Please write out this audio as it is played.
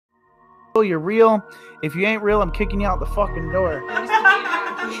you're real. If you ain't real, I'm kicking you out the fucking door.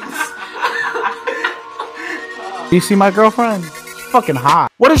 Do you see my girlfriend? She's fucking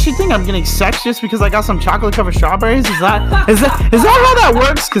hot. What does she think? I'm getting sex just because I got some chocolate covered strawberries? Is that how that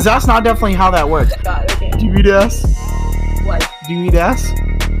works? Because that's not definitely how that works. God, okay. Do you eat ass? What? Do you eat ass?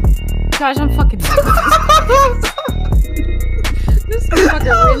 Gosh, I'm fucking This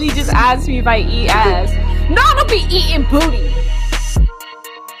motherfucker really just asked me if I eat ass. No, I don't be eating booty.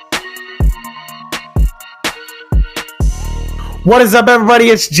 What is up, everybody?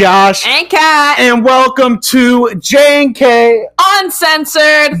 It's Josh. And Kat. And welcome to JNK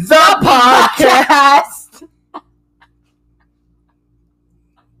Uncensored, the podcast.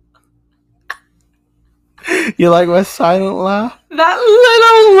 You like my silent laugh? That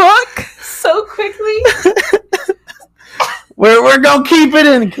little look so quickly. We're gonna keep it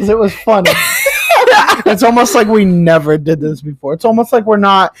in because it was funny. It's almost like we never did this before. It's almost like we're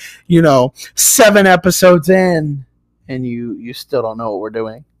not, 7 episodes in, and you still don't know what we're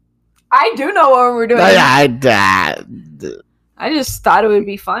doing. I do know what we're doing. I just thought it would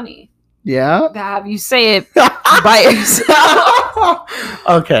be funny. Yeah? To have you say it by yourself.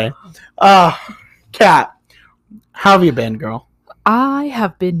 Okay. Kat, how have you been, girl? I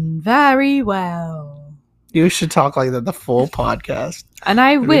have been very well. You should talk like that the full podcast. And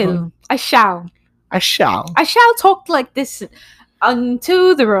I will. I shall. I shall talk like this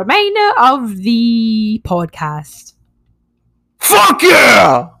until the remainder of the podcast. Fuck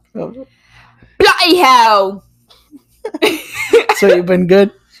yeah! Bloody hell! So you've been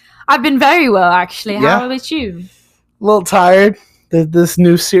good? I've been very well, actually. Yeah. How about you? A little tired. This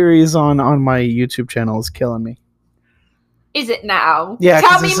new series on my YouTube channel is killing me. Is it now? Yeah.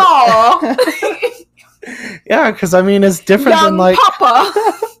 Tell me more. Yeah, because it's different Young than Papa.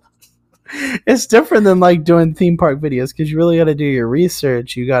 It's different than doing theme park videos because you really got to do your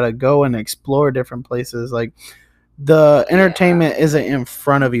research. You got to go and explore different places. Like the entertainment isn't in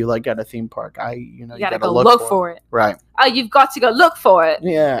front of you like at a theme park. You got to go look for it. Right. Oh, you've got to go look for it.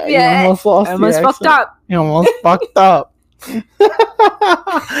 Yeah. You almost fucked up. You almost fucked up.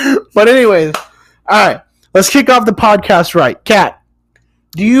 But anyways, all right. Let's kick off the podcast right. Kat,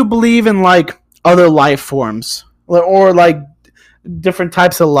 do you believe in other life forms or different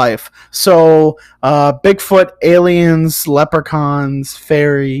types of life? So Bigfoot, aliens, leprechauns,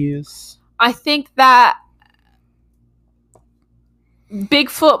 fairies. I think that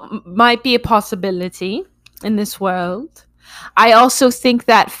Bigfoot might be a possibility in this world. I also think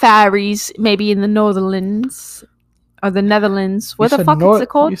that fairies maybe in the Netherlands. Or the Netherlands. What the fuck is it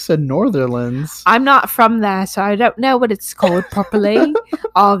called? You said Northernlands. I'm not from there, so I don't know what it's called properly.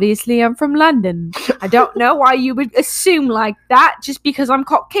 Obviously, I'm from London. I don't know why you would assume like that just because I'm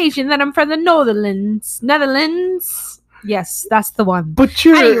Caucasian that I'm from the Netherlands. Yes, that's the one. But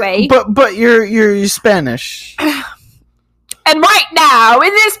you're Spanish. And right now, in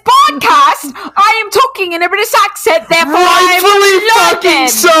this podcast, I am talking in a British accent, therefore Rightfully I'm fucking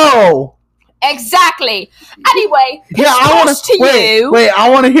so. Exactly. Anyway, yeah, I want to wait. I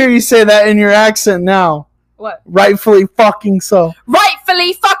want to hear you say that in your accent now. What? Rightfully fucking so.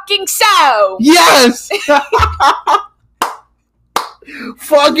 Rightfully fucking so. Yes.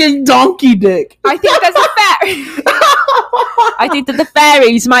 Fucking donkey dick. I think that's a fairy. I think that the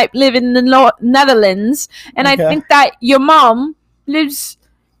fairies might live in the Netherlands, and okay. I think that your mom lives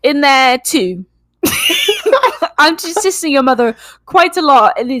in there too. I'm just assisting your mother quite a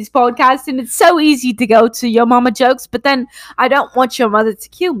lot in this podcast, and it's so easy to go to your mama jokes, but then I don't want your mother to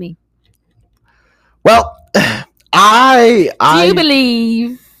kill me. Well, do you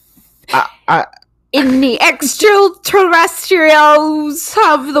believe in the extraterrestrials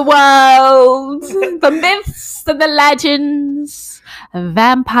of the world, the myths and the legends?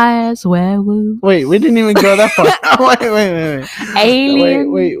 Vampires, werewolves. Wait, we didn't even go that far. Wait. Aliens.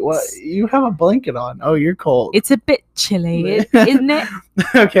 Wait, what? You have a blanket on. Oh, you're cold. It's a bit chilly, isn't it?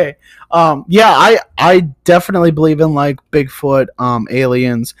 Okay. Yeah, I definitely believe in Bigfoot,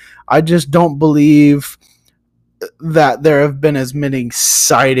 aliens. I just don't believe that there have been as many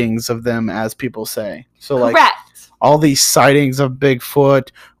sightings of them as people say. So correct. All these sightings of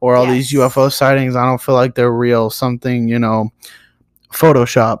Bigfoot or all these UFO sightings, I don't feel like they're real. Something,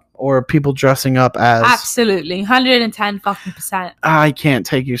 Photoshop or people dressing up as. Absolutely, 110%. I can't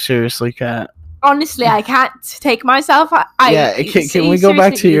take you seriously, Kat. Honestly, I can't take myself. Can we go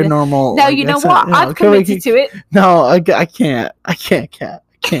back to your normal? No, you know what? No, I've committed to it. No, I can't. I can't, Kat.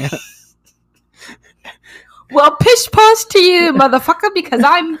 I can't. Well, pish posh to you, motherfucker, because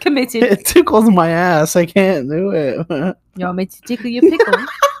I'm committed. It tickles my ass. I can't do it. You want me to tickle your pickle?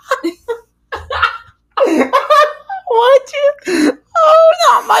 What? Oh,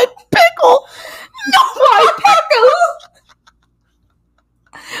 not my pickle.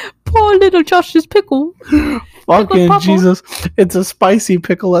 Uncle Josh's pickle. Fucking pickle, Jesus. It's a spicy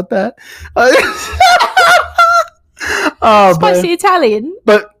pickle at that. Spicy Italian.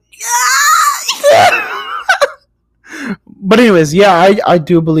 But anyways, yeah, I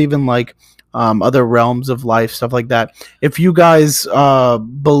do believe in like other realms of life, stuff like that. If you guys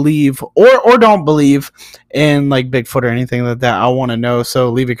believe or don't believe in like Bigfoot or anything like that, I want to know. So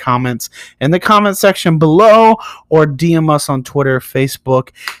leave your comments in the comment section below or DM us on Twitter, Facebook,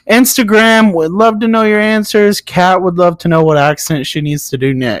 Instagram. Would love to know your answers. Kat would love to know what accent she needs to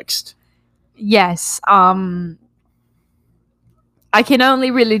do next. Yes. I can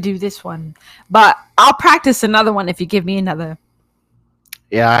only really do this one, but I'll practice another one if you give me another.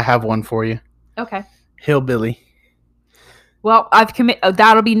 Yeah, I have one for you. Okay. Hillbilly. Well, I've committed.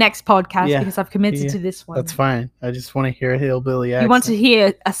 That'll be next podcast because I've committed to this one. That's fine. I just want to hear a hillbilly accent. You want to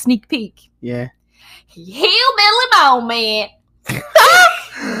hear a sneak peek? Yeah. Hillbilly moment.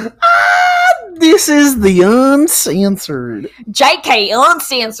 This is the Uncensored. JK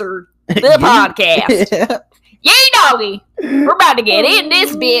Uncensored. The podcast. Yeah. Yay, doggy. We're about to get in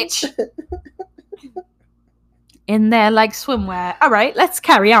this bitch. In there like swimwear. All right, let's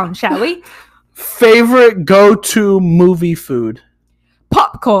carry on, shall we? Favorite go-to movie food?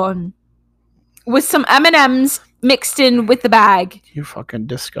 Popcorn. With some M&Ms mixed in with the bag. You're fucking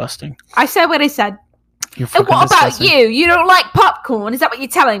disgusting. I said what I said. You're fucking and what disgusting. about you? You don't like popcorn? Is that what you're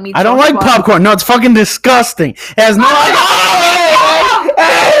telling me? I don't like popcorn. No, it's fucking disgusting. It has no...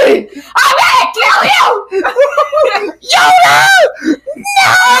 Hey! I'm gonna kill you! Yoda! No!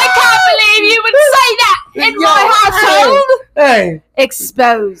 I can't believe you would say that in my household! Hey!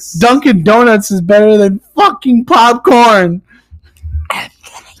 Exposed. Dunkin' Donuts is better than fucking popcorn. I'm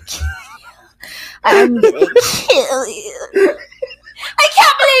gonna kill you. I'm gonna kill you. I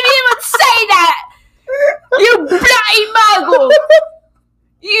can't believe you would say that! You bloody muggle!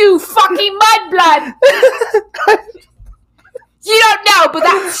 You fucking mudblood! You don't know, but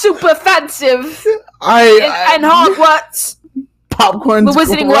that's super offensive. And Hogwarts. Popcorn's the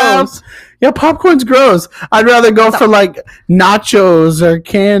Wizarding gross. World. Yeah, popcorn's gross. I'd rather go for like nachos or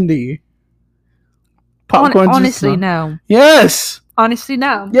candy. Popcorn's honestly, no. Yes. Honestly,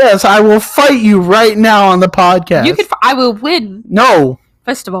 no. Yes, I will fight you right now on the podcast. You could. I will win. No.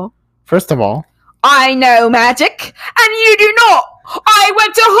 First of all, I know magic, and you do not. I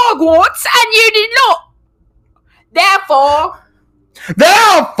went to Hogwarts, and you did not.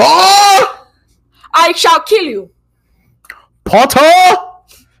 Therefore, I shall kill you. Potter!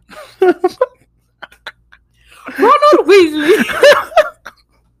 Ronald Weasley.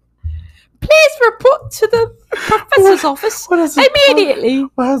 Please report to the professor's office immediately.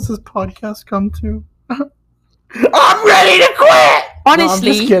 What has this podcast come to? I'm ready to quit! Honestly, no, I'm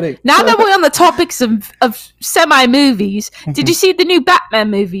just kidding. Now that we're on the topics of semi-movies, did you see the new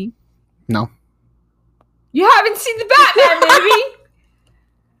Batman movie? No. You haven't seen the Batman movie?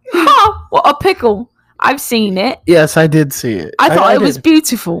 Oh, what a pickle. I've seen it. Yes, I did see it. I thought it was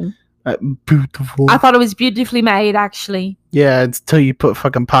beautiful. Beautiful. I thought it was beautifully made, actually. Yeah, it's till you put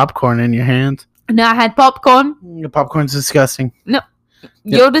fucking popcorn in your hand. No, I had popcorn. Your popcorn's disgusting. No. Yep.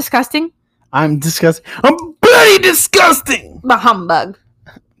 You're disgusting. I'm disgusting. I'm bloody disgusting! The humbug.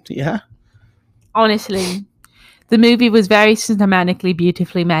 Yeah? Honestly, the movie was very cinematically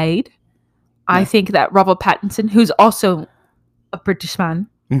beautifully made. Yeah. I think that Robert Pattinson, who's also a British man,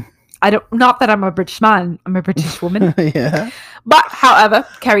 not that I'm a British man, I'm a British woman. Yeah. But, however,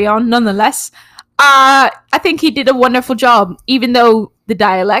 carry on, nonetheless. I think he did a wonderful job, even though the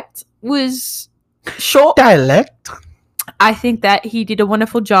dialect was short. Dialect? I think that he did a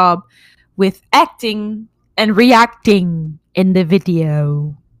wonderful job with acting and reacting in the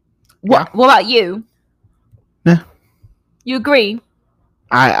video. Yeah. What about you? Yeah. You agree?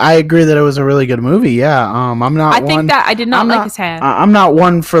 I agree that it was a really good movie. Yeah. I'm not. I think that I did not like his hair. I'm not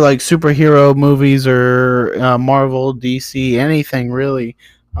one for like superhero movies or Marvel, DC, anything really.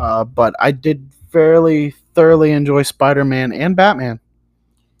 But I did fairly thoroughly enjoy Spider-Man and Batman.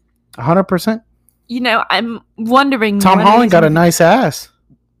 100%. You know, I'm wondering. Tom Holland got a nice ass.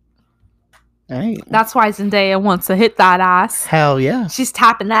 Hey. That's why Zendaya wants to hit that ass. Hell yeah. She's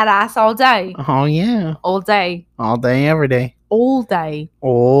tapping that ass all day. Oh yeah. All day. All day, every day. All day.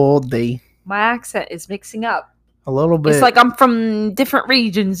 All day. My accent is mixing up. A little bit. It's like I'm from different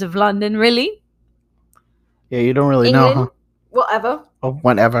regions of London, really. Yeah, you don't really England, know, huh? Whatever. Oh,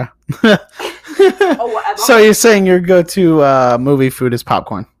 whatever. Oh, whatever. So you're saying your go-to movie food is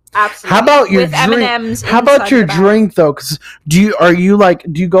popcorn? Absolutely. How about your with drink? M&Ms How about your drink though? Because do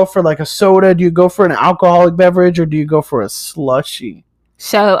you go for like a soda? Do you go for an alcoholic beverage, or do you go for a slushy?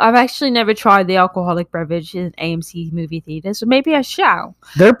 So I've actually never tried the alcoholic beverage in AMC movie theater, so maybe I shall.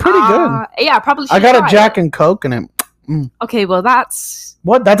 They're pretty good. Yeah, I probably should. I got a Jack and Coke in it. Mm. Okay, well that's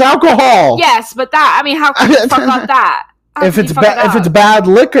what? That's alcohol. Yes, but that, I mean, how can you fuck up that? If it's bad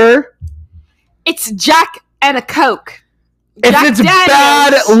liquor, it's Jack and a Coke. If it's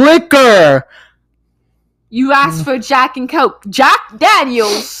bad liquor, you asked for Jack and Coke. Jack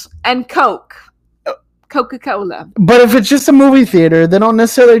Daniels and Coke. Coca-Cola. But if it's just a movie theater, they don't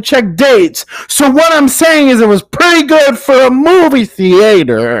necessarily check dates. So what I'm saying is it was pretty good for a movie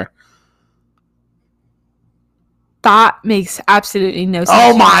theater. That makes absolutely no sense.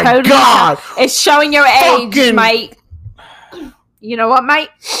 Oh my God. It's showing your age, mate. You know what, mate?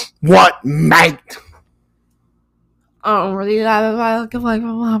 What, mate? I don't really like.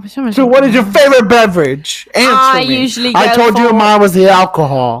 So what is your favorite beverage? Answer me. I told you mine was the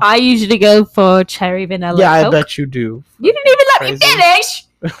alcohol. I usually go for cherry vanilla Coke. I bet you do. You didn't even let me finish.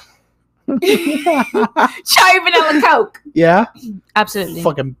 Cherry vanilla Coke. Yeah? Absolutely.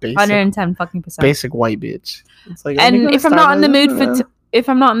 Fucking basic. 110 fucking %. Basic white bitch. It's like, and if I'm not in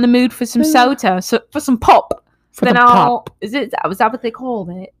the mood for some soda, for some pop, then I'll... Was that what they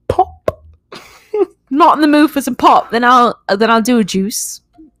called it? Pop. Not in the mood for some pop, then I'll do a juice.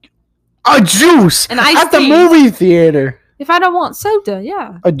 A juice at the movie theater. If I don't want soda,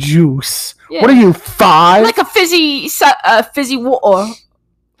 yeah. A juice. Yeah. What are you, 5? Like a fizzy water.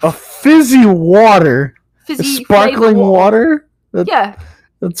 A fizzy water. Fizzy sparkling water. Yeah.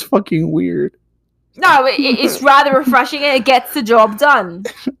 That's fucking weird. No, it's rather refreshing and it gets the job done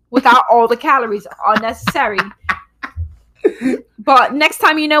without all the calories unnecessary. But next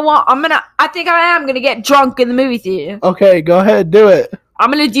time, you know what? I think I am gonna get drunk in the movie theater. Okay, go ahead, do it.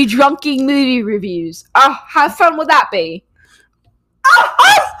 I'm gonna do drunky movie reviews. Oh, how fun would that be?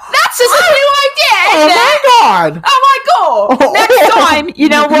 That's just a new idea, isn't it? God! Oh my God! Next time, you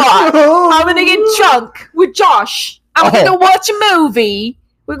know what? I'm gonna get drunk with Josh. I'm gonna watch a movie.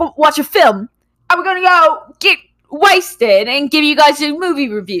 We're gonna watch a film. And we're gonna go get wasted and give you guys a movie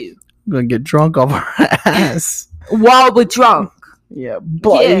review. We're gonna get drunk off our ass. While we're drunk. Yeah,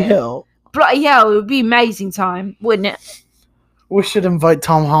 bloody hell. Bloody hell, it would be amazing time, wouldn't it? We should invite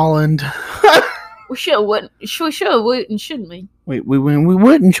Tom Holland. We should, wouldn't we? Wait, we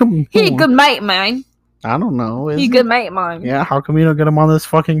wouldn't, shouldn't we? He's a good mate, man. I don't know. He's a good mate of mine. Yeah, how come you don't get him on this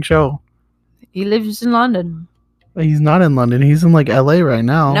fucking show? He lives in London. He's not in London. He's in, like, LA right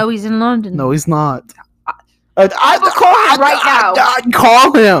now. No, he's in London. No, he's not. I will call him right now.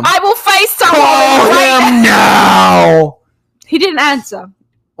 Call him. I will FaceTime him now. He didn't answer.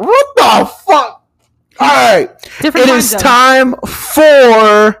 What the fuck? Alright. It is time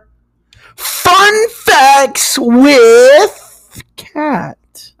for Fun Facts with Kat.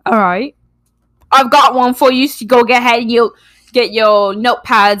 Alright. I've got one for you, so go get ahead and you'll get your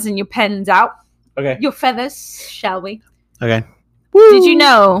notepads and your pens out. Okay. Your feathers, shall we? Okay. Woo. Did you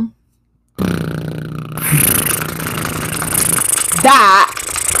know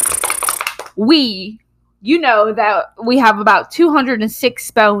that we have about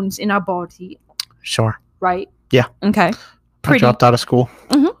 206 bones in our body? Sure. Right? Yeah. Okay. I dropped out of school.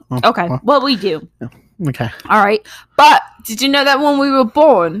 Mm-hmm. Okay. Well, we do. Yeah. Okay. All right. But did you know that when we were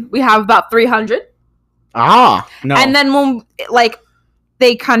born, we have about 300? No. And then when,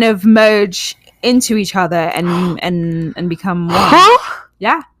 they kind of merge into each other and become one. Huh?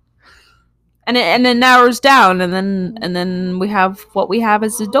 Yeah. And it narrows down, and then we have what we have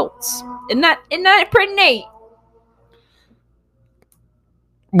as adults. Isn't that pretty neat?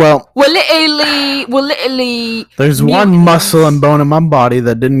 Well, we're literally. There's one muscle and bone in my body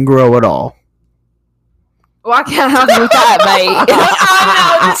that didn't grow at all. Well, I can't help you with that, mate. I don't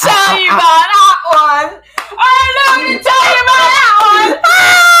know to tell you about that one.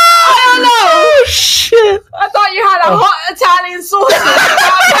 I don't know. Oh shit! I thought you had a hot Italian sausage, but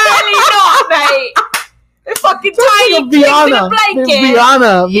apparently not, mate. The fucking tiny Vienna.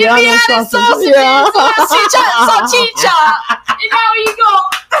 Vienna sausage. Yeah. Salchicha. You know what you got?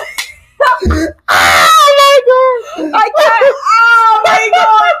 Oh my god! I can't. Oh my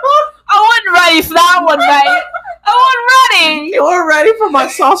god! I wasn't ready for that one, mate. I wasn't ready. You weren't ready for my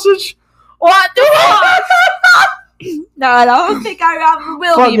sausage? What the fuck? No, I don't think I ever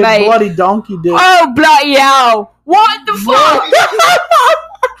will fucking be, mate. Bloody donkey dick. Oh, bloody hell. What the fuck?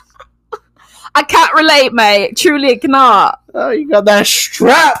 I can't relate, mate. Truly, I cannot. Oh, you got that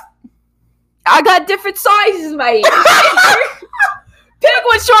strap. I got different sizes, mate. Pick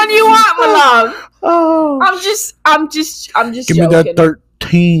which one you want, my love. Oh. I'm just Give joking. me that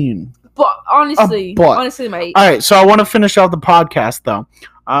 13. But honestly, mate. All right, so I want to finish off the podcast, though.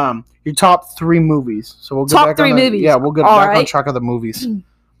 Your top 3 movies. So we'll get top back 3 on the, movies. Yeah, we'll get All back right. on track of the movies.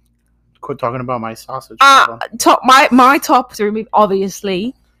 Quit talking about my sausage. My top 3 movies,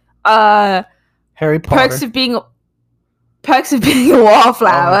 obviously. Harry Potter. Perks of being a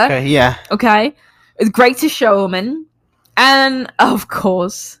Wallflower. Oh, okay, yeah. Okay. The Greatest Showman. And, of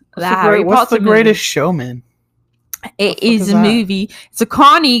course, What's the Greatest Showman? It is a movie. It's a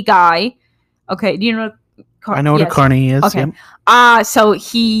carny guy. Okay, do you know? I know what a carny is. Okay. Yep. So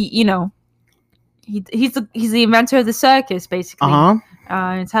he, he's the inventor of the circus, basically.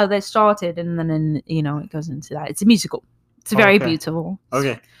 It's how they started, and then it goes into that. It's a musical. It's very beautiful.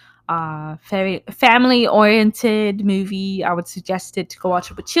 Okay. Very family-oriented movie. I would suggest it to go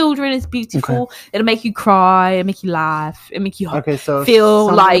watch it with children. It's beautiful. Okay. It'll make you cry. It'll make you laugh. It'll make you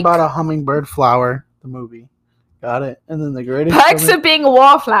feel like about a hummingbird flower. The movie. Got it. And then the Greatest Perks of being a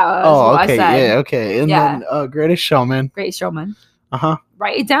Wallflower. Oh, okay. Yeah, okay. And then Greatest Showman. Greatest Showman.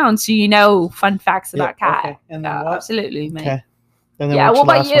 Write it down so you know fun facts about Cat. Okay. And then what? Absolutely, mate. Okay. And then what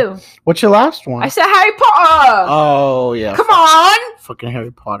about you? One? What's your last one? I said Harry Potter. Oh, yeah. Come on. Fucking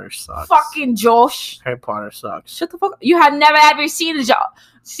Harry Potter sucks. Fucking Josh. Harry Potter sucks. Shut the fuck up. You had never ever seen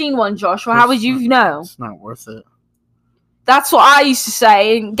one, Josh. Well, how would you know? It's not worth it. That's what I used to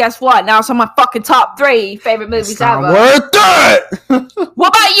say, and guess what? Now it's on my fucking top 3 favorite movies ever. Worth it!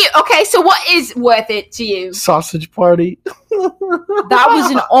 What about you? Okay, so what is worth it to you? Sausage Party. That was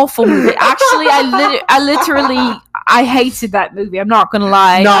an awful movie. Actually, I hated that movie. I'm not gonna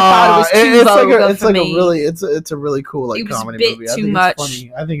lie. No, I thought it was too vulgar for me. It's a really cool comedy movie. I think much. It's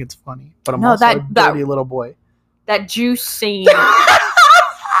funny. I think it's funny, but I'm also a dirty little boy. That juice scene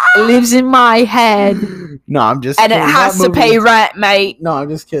lives in my head. No, I'm just kidding. And it has to pay rent, mate. No, I'm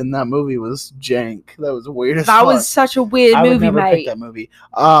just kidding. That movie was jank. That was weird as fuck. That was such a weird movie, I would never pick that movie.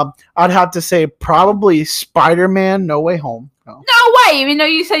 I'd have to say probably Spider-Man No Way Home. No way.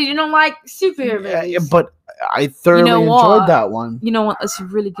 You said you don't like superhero movies. Yeah, but I thoroughly enjoyed that one. You know what? It's a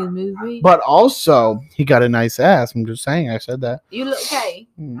really good movie. But also, he got a nice ass. I'm just saying. I said that. You look okay.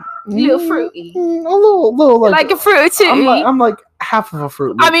 A little fruity. A little like a fruit or two. I'm like half of a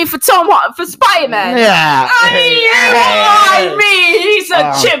fruit. I mean, for Spider-Man. Yeah. I mean, he's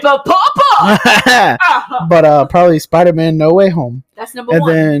a chipper popper. But probably Spider-Man No Way Home. That's number 1.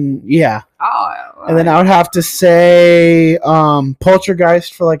 And then and then I would have to say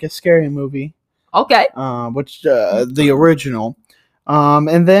Poltergeist for like a scary movie. Okay. Which the original.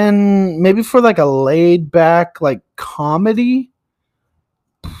 And then maybe for like a laid back like comedy,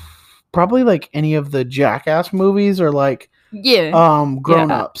 probably like any of the Jackass movies or like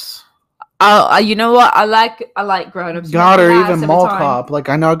Grown Ups. You know what? I like Grown Ups. God, or even Mall Cop. Like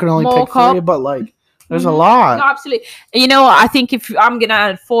I know I can only pick 3, but like there's a lot. No, absolutely. You know what? I think if I'm gonna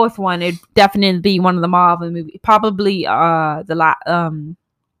add a 4th one, it'd definitely be one of the Marvel movies. Probably I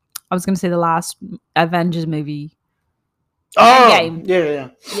was gonna say the last Avengers movie. Oh,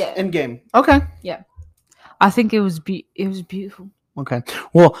 Endgame. Yeah. Endgame. Okay. Yeah. I think it was beautiful. Okay.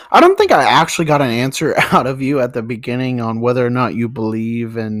 Well, I don't think I actually got an answer out of you at the beginning on whether or not you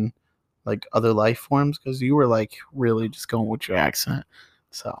believe in like other life forms, because you were like really just going with your accent.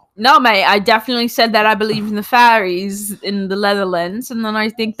 So no, mate, I definitely said that I believe in the fairies in the Netherlands, and then I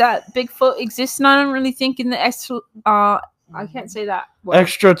think that Bigfoot exists, and I don't really think in the I can't say that word.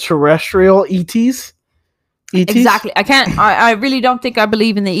 Extraterrestrial ETs? Exactly. I really don't think I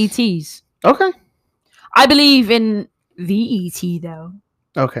believe in the ETs. Okay. I believe in the ET though.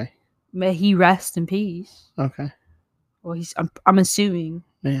 Okay. May he rest in peace. Okay. Well, I'm assuming.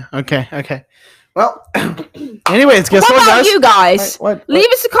 Yeah. Okay. Well, anyways, guess what, guys? What about you guys? What? Leave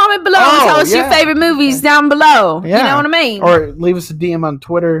us a comment below and tell us your favorite movies down below. Yeah. You know what I mean? Or leave us a DM on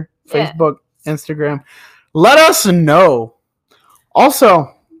Twitter, Facebook, Instagram. Let us know.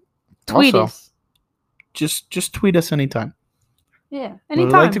 Also, tweet us. Just tweet us anytime. Yeah, anytime.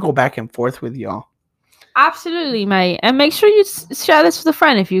 We'd like to go back and forth with y'all. Absolutely, mate. And make sure you share this with a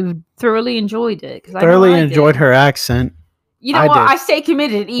friend if you thoroughly enjoyed it. Thoroughly enjoyed her accent. You know what? I stay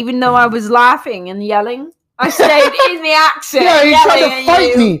committed, even though I was laughing and yelling. I stayed in the accent. Yeah, you tried to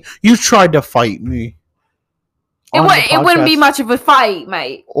fight me. You tried to fight me. It wouldn't be much of a fight,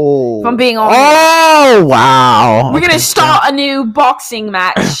 mate. Oh. If I'm being honest. Oh, wow. We're going to start a new boxing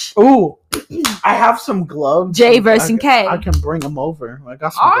match. Ooh. I have some gloves. J versus K. I can bring them over. I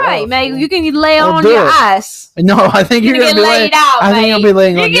got some gloves. All right, mate. You can lay on your ass. No, I think you're going to be laying out, I think I'll be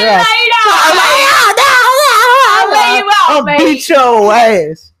laying on your ass. I'll lay you out, mate. I'll beat your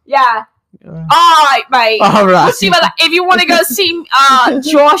ass. Yeah. All right, mate. All right. We'll see about that. If you want to go see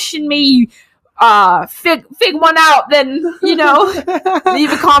Josh and me fig one out, then leave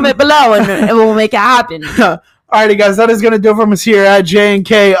a comment below and we'll make it happen. Alrighty, guys, that is going to do it from us here at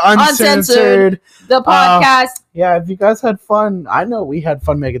JNK Uncensored. The podcast. Yeah, if you guys had fun, I know we had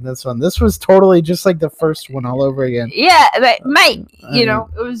fun making this one. This was totally just like the first one all over again. Yeah, but, mate, it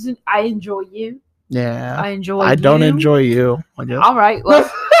was. I enjoy you. Yeah. I enjoy I don't enjoy you. All right,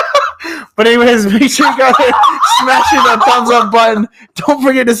 well. But anyways, make sure you guys smashing that thumbs up button. Don't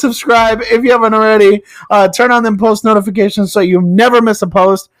forget to subscribe if you haven't already. Turn on them post notifications so you never miss a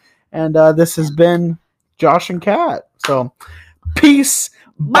post. And this has been Josh and Kat. So, peace.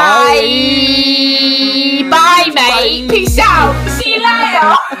 Bye. Bye, mate. Peace out. See you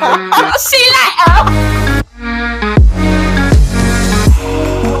later. See you later.